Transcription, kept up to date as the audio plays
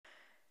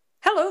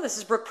Hello, this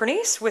is Brooke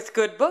Pernice with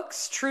Good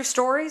Books, True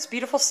Stories,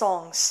 Beautiful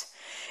Songs.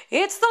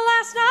 It's the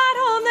last night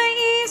on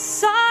the east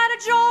side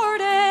of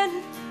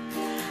Jordan,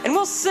 and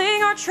we'll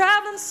sing our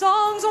traveling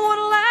songs one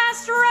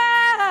last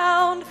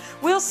round.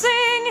 We'll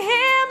sing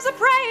hymns of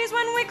praise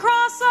when we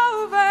cross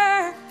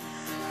over,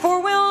 for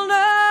we'll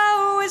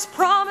know his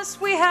promise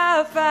we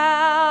have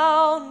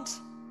found.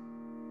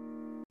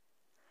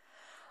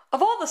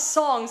 Of all the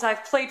songs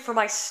I've played for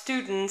my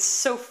students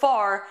so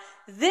far,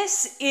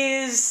 this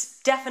is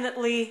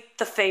definitely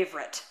the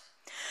favorite.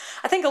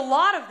 I think a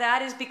lot of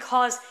that is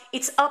because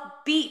it's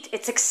upbeat,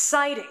 it's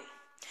exciting.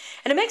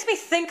 And it makes me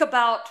think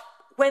about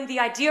when the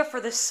idea for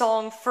this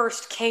song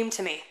first came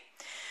to me.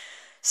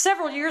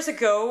 Several years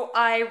ago,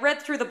 I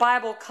read through the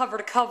Bible cover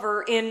to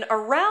cover in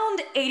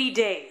around 80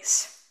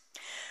 days.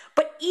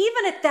 But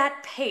even at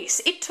that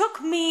pace, it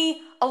took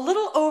me a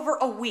little over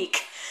a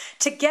week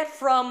to get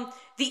from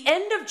the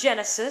end of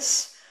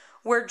Genesis,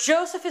 where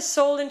Joseph is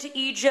sold into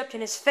Egypt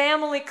and his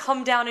family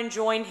come down and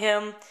join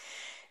him.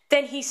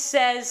 Then he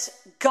says,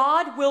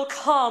 God will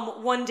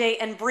come one day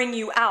and bring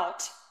you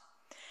out.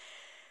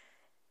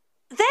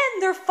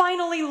 Then they're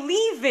finally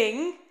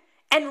leaving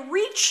and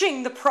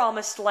reaching the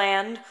promised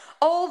land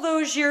all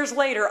those years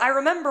later. I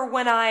remember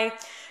when I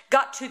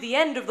got to the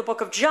end of the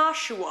book of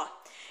Joshua,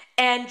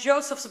 and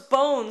Joseph's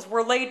bones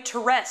were laid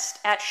to rest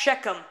at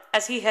Shechem,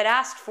 as he had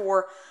asked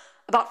for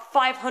about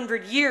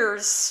 500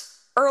 years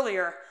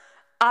earlier.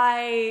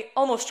 I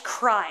almost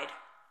cried.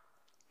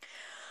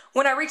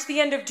 When I reached the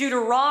end of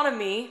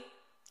Deuteronomy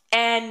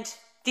and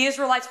the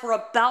Israelites were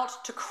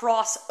about to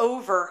cross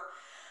over,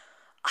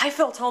 I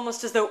felt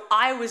almost as though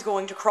I was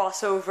going to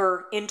cross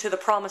over into the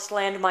promised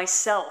land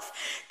myself.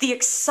 The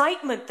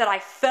excitement that I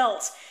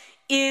felt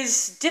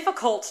is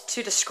difficult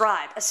to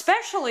describe,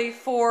 especially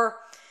for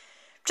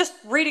just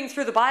reading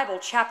through the Bible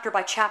chapter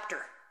by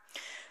chapter.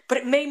 But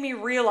it made me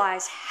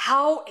realize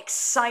how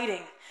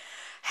exciting,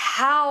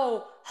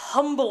 how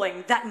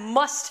humbling that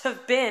must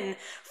have been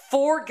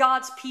for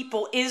God's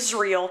people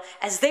Israel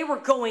as they were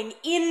going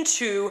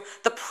into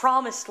the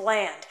promised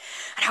land.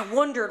 And I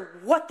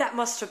wondered what that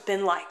must have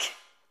been like.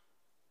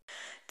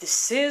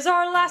 This is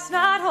our last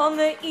night on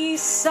the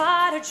east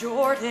side of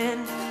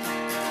Jordan.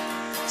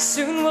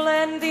 Soon we'll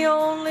end the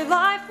only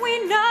life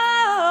we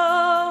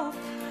know.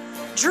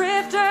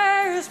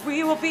 Drifters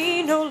we will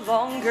be no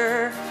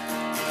longer.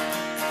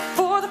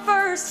 For the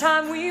first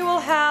time we will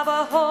have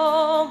a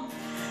home.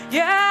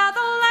 Yeah, the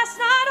last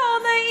night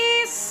on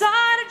the east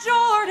side of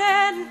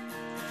Jordan.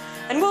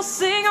 And we'll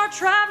sing our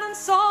traveling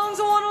songs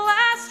one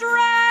last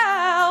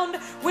round.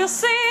 We'll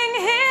sing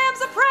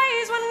hymns of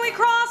praise when we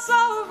cross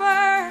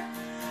over,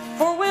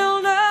 for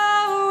we'll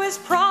know his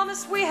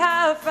promise we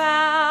have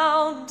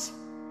found.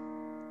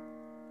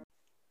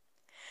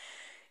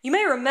 You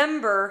may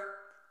remember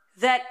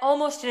that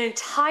almost an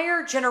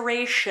entire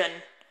generation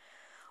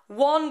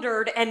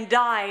wandered and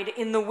died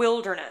in the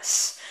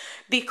wilderness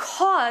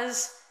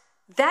because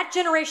that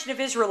generation of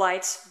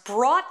Israelites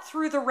brought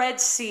through the Red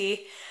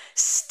Sea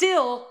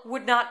still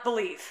would not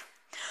believe.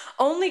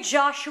 Only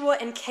Joshua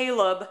and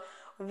Caleb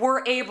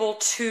were able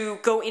to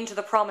go into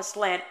the promised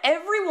land.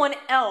 Everyone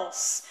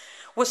else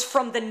was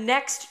from the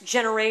next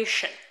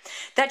generation.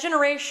 That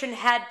generation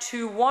had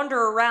to wander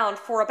around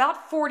for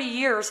about 40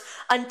 years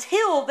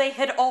until they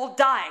had all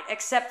died,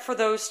 except for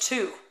those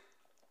two.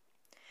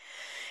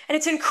 And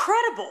it's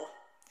incredible.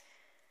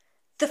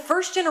 The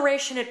first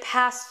generation had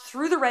passed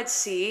through the Red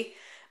Sea,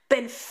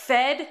 been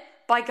fed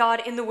by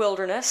God in the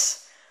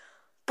wilderness,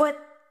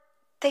 but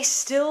they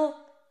still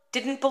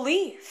didn't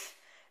believe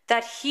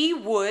that he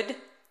would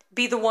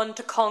be the one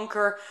to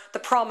conquer the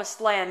promised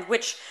land,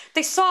 which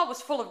they saw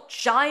was full of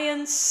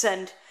giants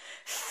and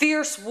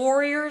fierce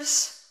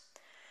warriors.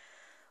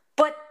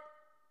 But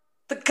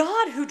the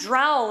God who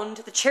drowned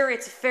the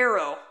chariots of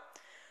Pharaoh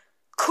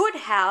could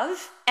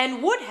have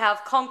and would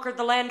have conquered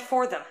the land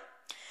for them.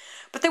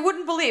 But they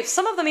wouldn't believe.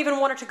 Some of them even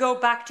wanted to go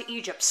back to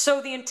Egypt.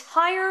 So the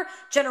entire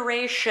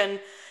generation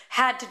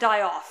had to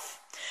die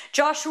off.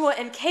 Joshua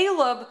and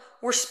Caleb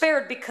were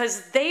spared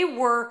because they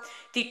were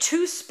the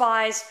two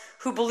spies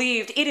who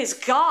believed it is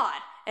God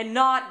and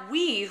not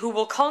we who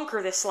will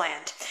conquer this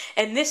land.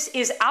 And this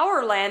is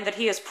our land that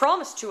he has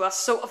promised to us.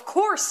 So of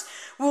course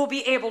we'll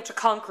be able to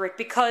conquer it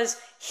because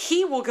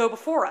he will go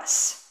before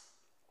us.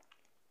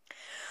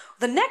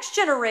 The next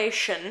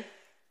generation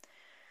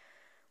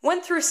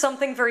went through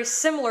something very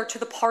similar to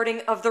the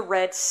parting of the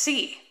Red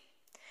Sea.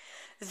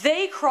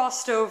 They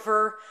crossed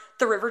over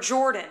the River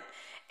Jordan,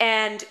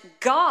 and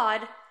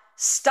God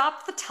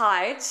stopped the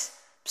tides,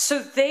 so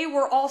they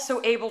were also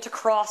able to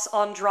cross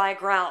on dry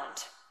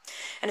ground.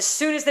 And as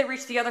soon as they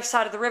reached the other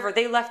side of the river,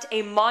 they left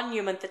a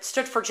monument that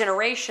stood for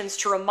generations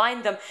to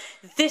remind them,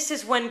 this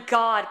is when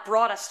God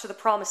brought us to the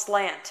promised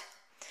land.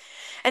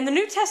 In the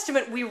New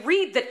Testament, we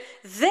read that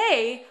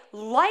they,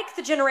 like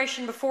the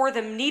generation before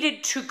them,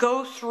 needed to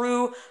go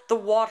through the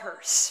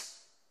waters.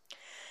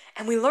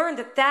 And we learn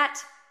that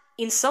that,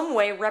 in some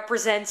way,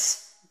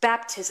 represents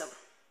baptism.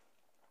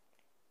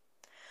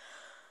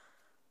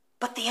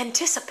 But the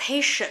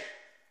anticipation,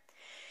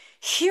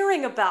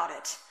 hearing about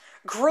it,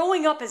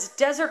 growing up as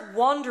desert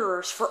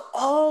wanderers for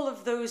all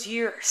of those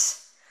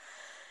years,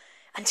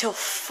 until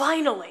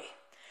finally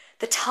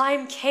the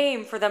time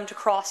came for them to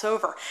cross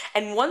over.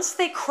 And once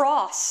they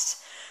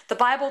crossed, the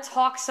Bible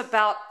talks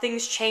about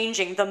things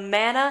changing. The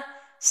manna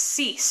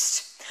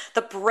ceased.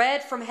 The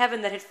bread from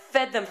heaven that had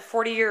fed them for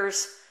 40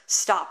 years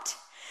stopped.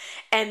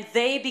 And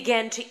they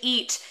began to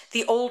eat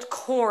the old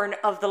corn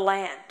of the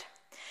land.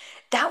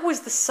 That was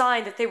the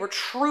sign that they were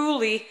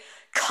truly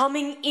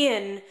coming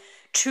in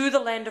to the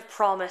land of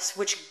promise,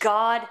 which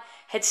God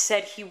had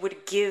said he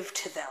would give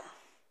to them.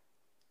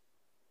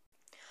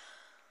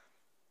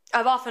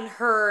 I've often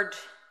heard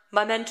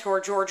my mentor,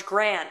 George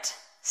Grant,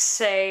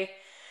 say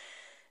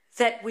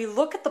that we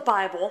look at the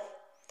Bible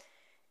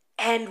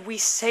and we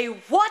say,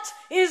 what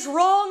is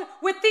wrong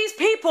with these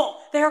people?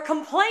 They're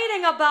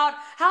complaining about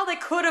how they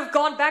could have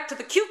gone back to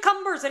the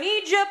cucumbers in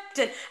Egypt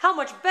and how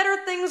much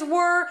better things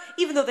were,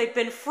 even though they'd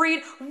been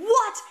freed.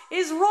 What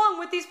is wrong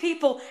with these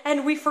people?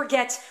 And we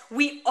forget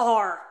we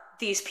are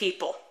these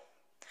people.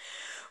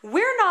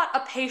 We're not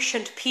a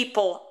patient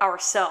people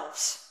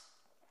ourselves.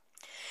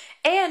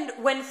 And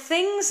when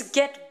things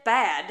get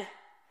bad,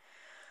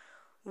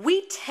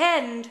 we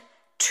tend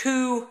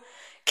to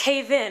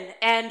cave in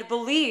and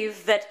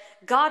believe that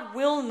God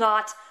will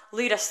not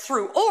lead us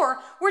through. Or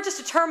we're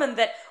just determined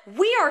that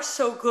we are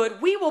so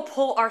good, we will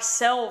pull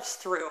ourselves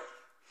through.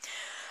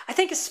 I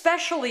think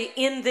especially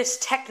in this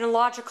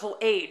technological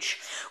age,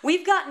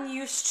 we've gotten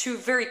used to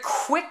very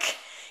quick,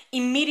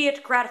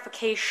 immediate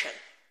gratification.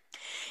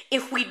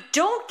 If we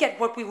don't get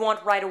what we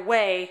want right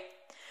away,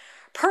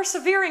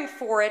 persevering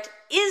for it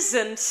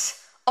isn't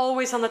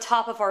always on the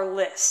top of our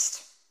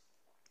list.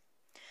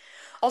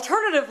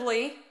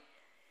 Alternatively,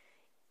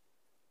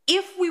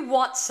 if we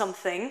want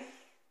something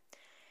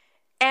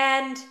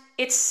and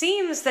it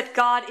seems that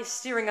God is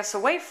steering us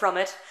away from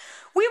it,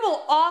 we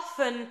will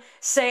often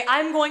say,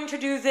 I'm going to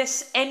do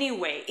this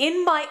anyway.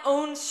 In my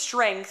own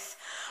strength,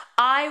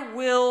 I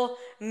will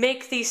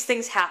make these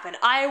things happen.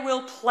 I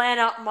will plan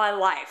out my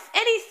life.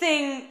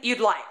 Anything you'd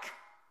like.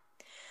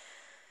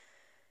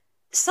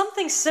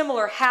 Something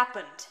similar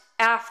happened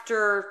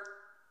after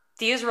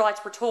the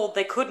Israelites were told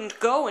they couldn't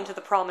go into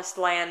the promised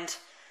land.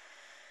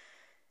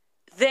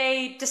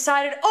 They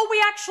decided,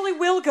 we actually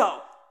will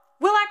go.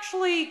 We'll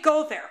actually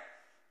go there.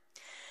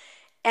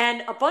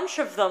 And a bunch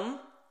of them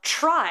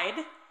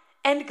tried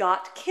and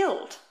got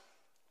killed.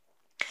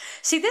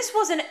 See, this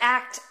was an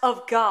act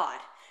of God,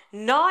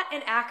 not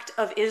an act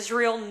of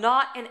Israel,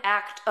 not an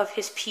act of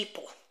his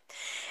people.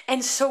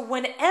 And so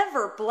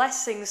whenever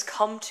blessings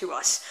come to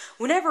us,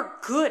 whenever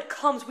good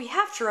comes, we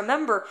have to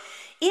remember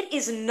it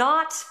is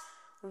not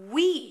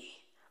we,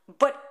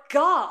 but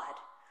God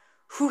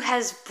who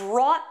has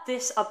brought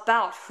this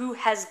about, who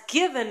has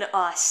given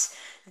us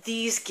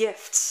these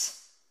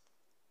gifts.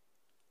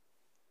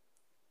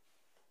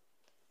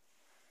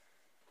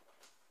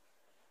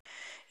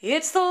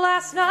 It's the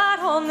last night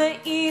on the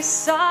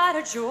east side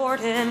of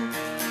Jordan.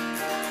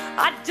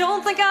 I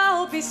don't think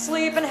I'll be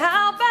sleeping.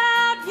 How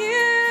about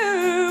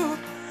you?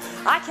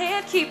 I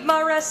can't keep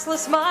my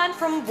restless mind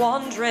from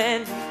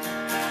wandering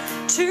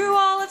to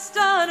all it's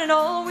done and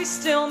all we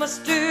still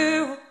must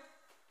do.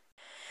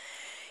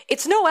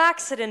 It's no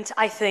accident,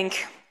 I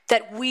think,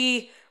 that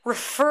we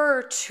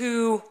refer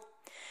to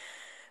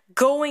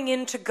going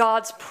into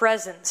God's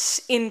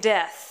presence in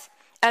death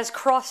as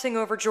crossing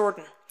over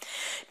Jordan.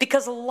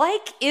 Because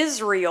like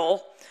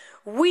Israel,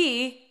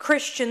 we,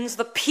 Christians,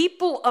 the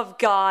people of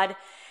God,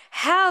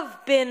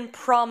 have been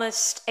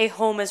promised a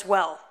home as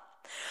well.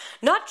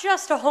 Not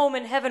just a home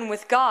in heaven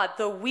with God,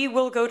 though we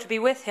will go to be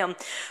with him,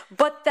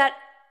 but that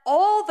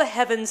all the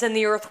heavens and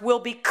the earth will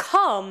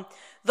become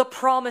the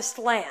promised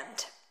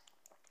land.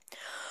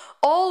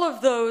 All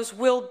of those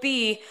will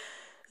be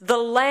the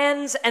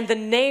lands and the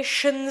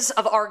nations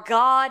of our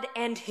God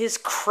and his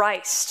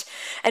Christ.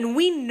 And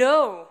we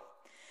know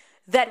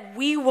that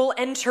we will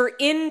enter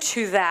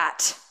into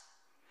that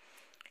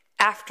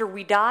after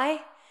we die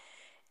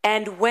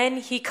and when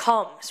he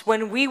comes,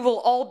 when we will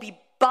all be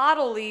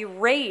bodily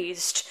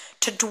raised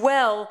to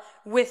dwell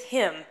with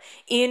him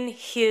in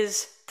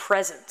his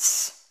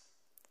presence.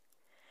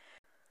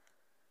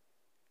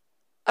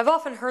 I've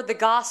often heard the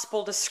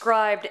gospel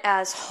described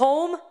as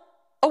home,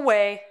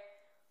 away,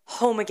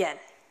 home again.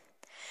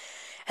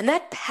 And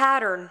that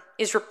pattern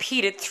is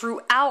repeated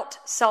throughout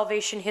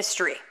salvation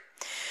history.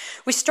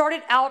 We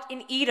started out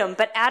in Edom,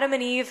 but Adam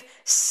and Eve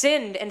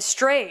sinned and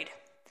strayed,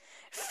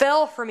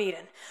 fell from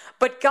Eden.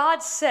 But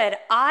God said,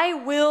 I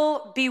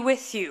will be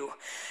with you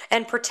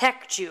and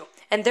protect you,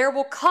 and there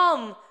will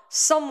come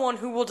someone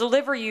who will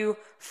deliver you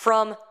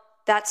from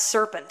that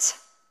serpent.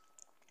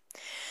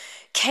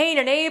 Cain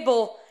and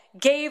Abel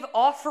gave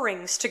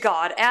offerings to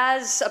God,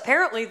 as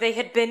apparently they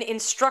had been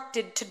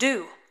instructed to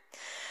do.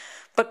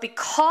 But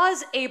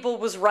because Abel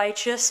was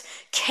righteous,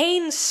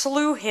 Cain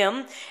slew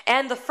him,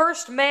 and the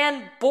first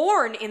man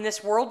born in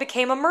this world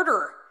became a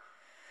murderer.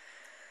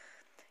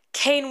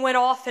 Cain went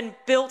off and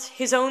built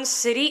his own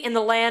city in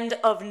the land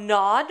of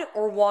Nod,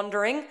 or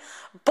wandering,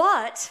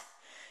 but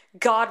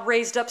God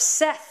raised up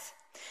Seth,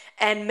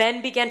 And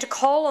men began to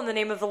call on the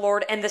name of the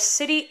Lord, and the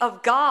city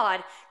of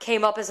God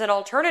came up as an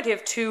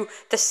alternative to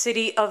the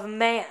city of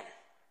man.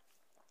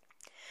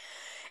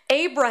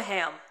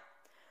 Abraham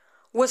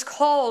was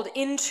called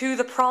into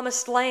the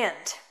promised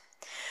land,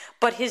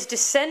 but his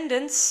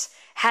descendants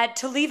had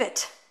to leave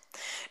it.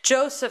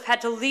 Joseph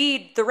had to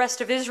lead the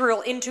rest of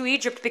Israel into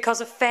Egypt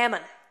because of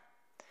famine.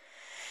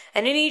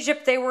 And in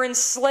Egypt they were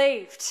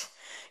enslaved.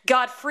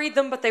 God freed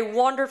them, but they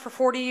wandered for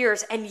 40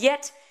 years, and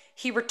yet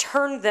he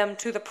returned them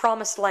to the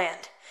promised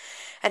land.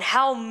 And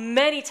how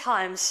many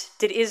times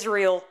did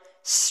Israel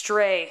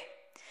stray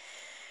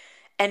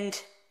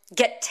and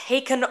get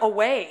taken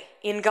away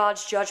in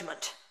God's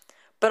judgment?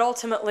 But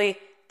ultimately,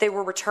 they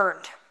were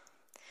returned.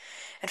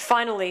 And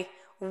finally,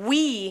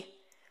 we,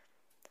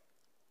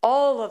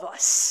 all of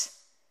us,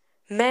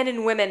 men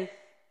and women,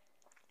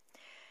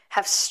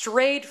 have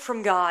strayed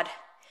from God,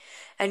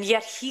 and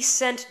yet he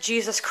sent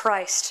Jesus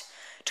Christ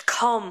to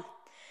come,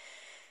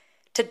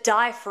 to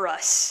die for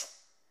us,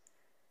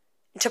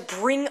 to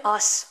bring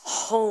us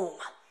home.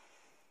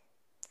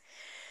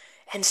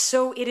 And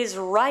so it is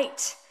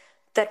right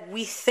that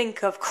we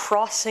think of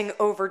crossing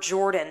over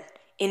Jordan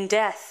in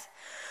death,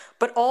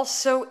 but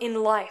also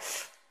in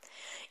life.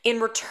 In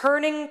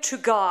returning to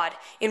God,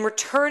 in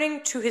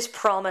returning to his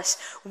promise,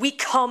 we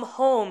come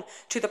home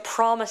to the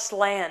promised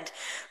land.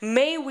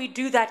 May we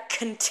do that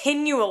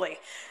continually.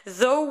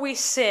 Though we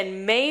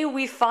sin, may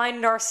we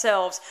find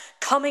ourselves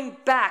coming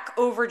back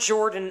over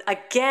Jordan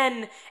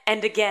again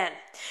and again,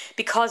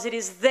 because it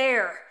is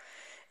there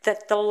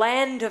that the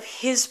land of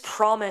his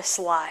promise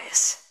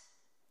lies.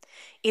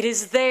 It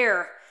is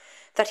there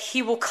that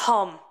he will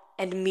come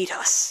and meet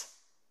us.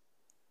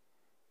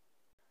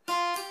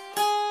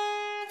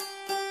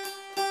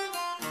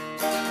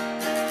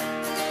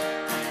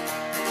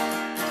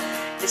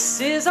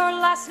 This is our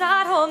last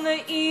night on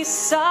the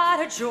east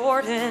side of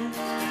Jordan.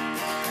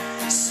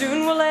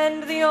 Soon will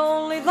end the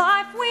only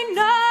life we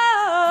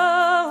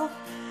know.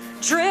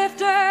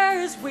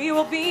 Drifters, we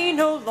will be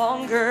no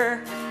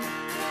longer.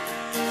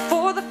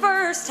 For the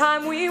first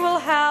time we will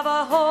have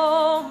a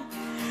home.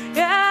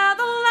 Yeah,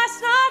 the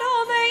last night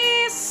on the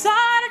east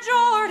side of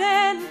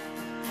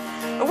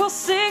Jordan. We'll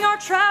sing our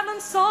traveling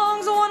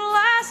songs one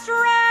last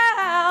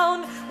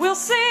round. We'll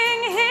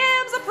sing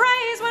hymns of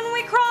praise when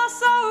we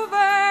cross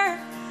over.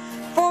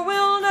 For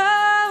we'll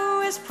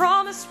know his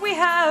promise we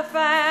have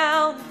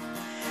found.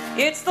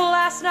 It's the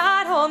last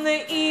night on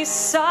the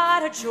east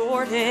side of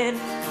Jordan.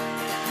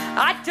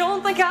 I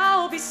don't think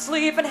I'll be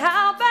sleeping.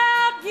 How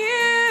about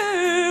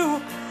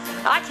you?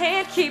 I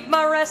can't keep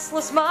my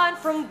restless mind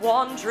from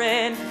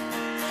wandering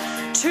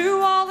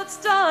to all that's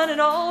done and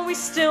all we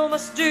still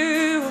must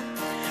do.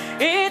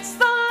 It's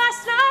the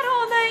last night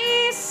on the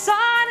east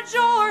side of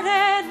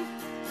Jordan,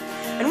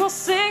 and we'll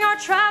sing our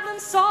traveling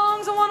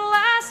songs one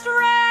last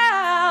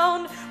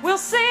round. We'll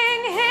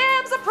sing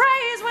hymns of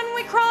praise when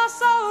we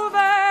cross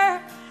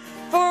over,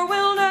 for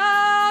we'll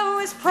know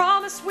his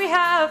promise we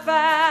have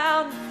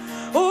found.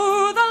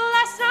 Oh, the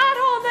last night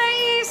on the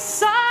east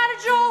side of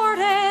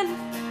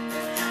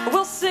Jordan,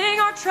 we'll sing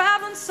our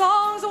traveling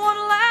songs one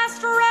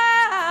last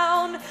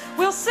round.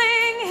 We'll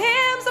sing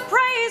hymns of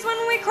praise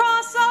when we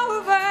cross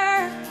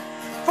over,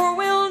 for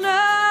we'll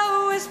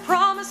know his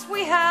promise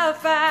we have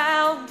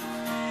found.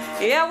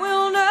 Yeah,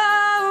 we'll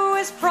know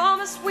his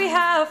promise we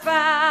have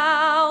found.